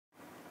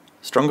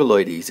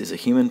Strongyloides is a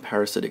human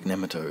parasitic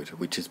nematode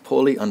which is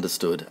poorly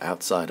understood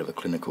outside of a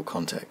clinical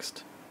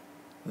context.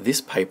 This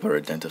paper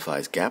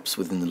identifies gaps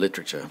within the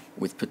literature,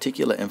 with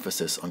particular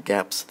emphasis on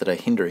gaps that are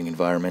hindering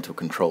environmental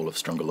control of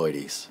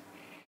strongyloides.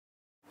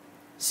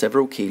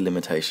 Several key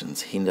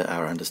limitations hinder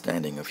our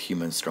understanding of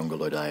human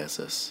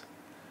strongyloidiasis.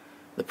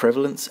 The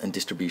prevalence and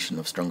distribution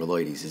of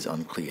strongyloides is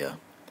unclear.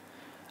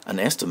 An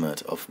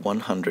estimate of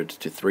 100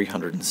 to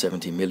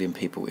 370 million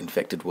people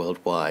infected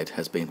worldwide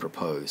has been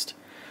proposed.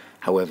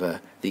 However,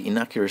 the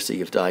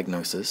inaccuracy of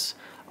diagnosis,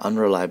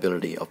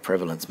 unreliability of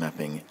prevalence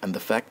mapping, and the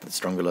fact that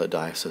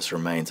strongyloidiasis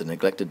remains a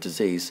neglected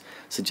disease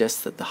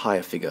suggests that the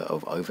higher figure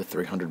of over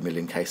 300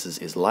 million cases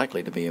is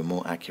likely to be a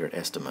more accurate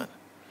estimate.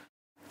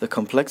 The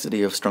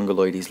complexity of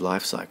strongyloides'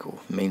 life cycle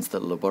means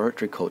that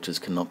laboratory cultures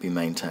cannot be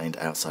maintained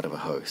outside of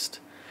a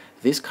host.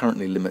 This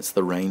currently limits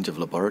the range of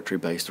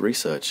laboratory-based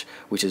research,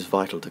 which is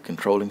vital to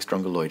controlling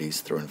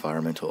strongyloides through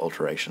environmental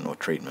alteration or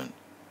treatment.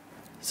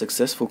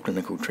 Successful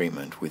clinical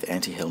treatment with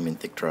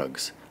antihelminthic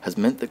drugs has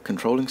meant that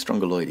controlling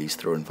strongyloides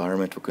through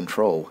environmental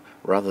control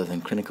rather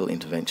than clinical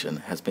intervention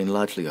has been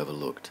largely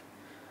overlooked.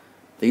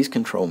 These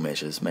control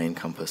measures may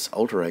encompass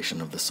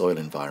alteration of the soil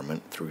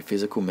environment through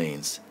physical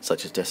means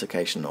such as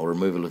desiccation or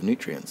removal of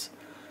nutrients,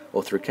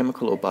 or through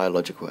chemical or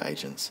biological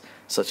agents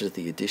such as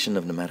the addition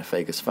of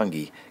nematophagous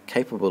fungi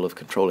capable of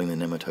controlling the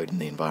nematode in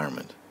the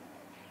environment.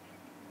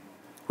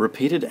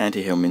 Repeated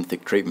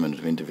antihelminthic treatment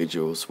of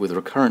individuals with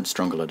recurrent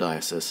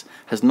strongyloidiasis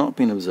has not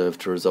been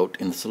observed to result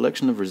in the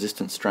selection of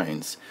resistant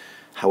strains.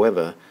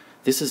 However,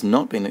 this has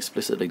not been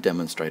explicitly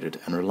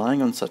demonstrated, and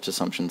relying on such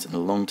assumptions in the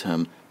long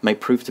term may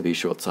prove to be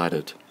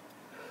short-sighted.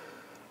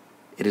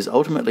 It is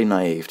ultimately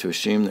naive to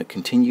assume that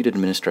continued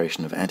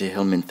administration of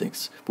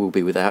antihelminthics will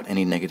be without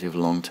any negative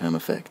long-term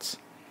effects.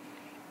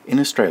 In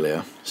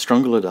Australia,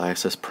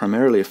 strongyloidiasis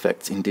primarily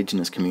affects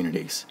Indigenous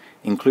communities,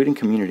 including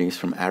communities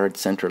from arid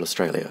Central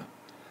Australia.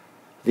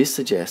 This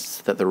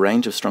suggests that the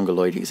range of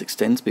strongyloides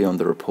extends beyond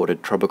the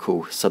reported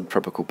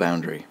tropical-subtropical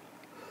boundary.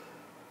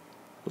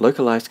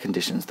 Localized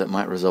conditions that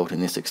might result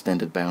in this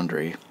extended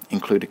boundary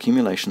include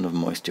accumulation of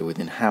moisture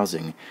within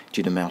housing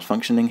due to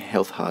malfunctioning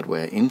health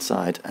hardware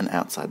inside and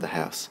outside the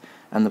house,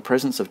 and the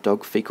presence of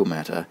dog fecal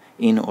matter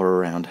in or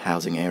around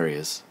housing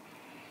areas.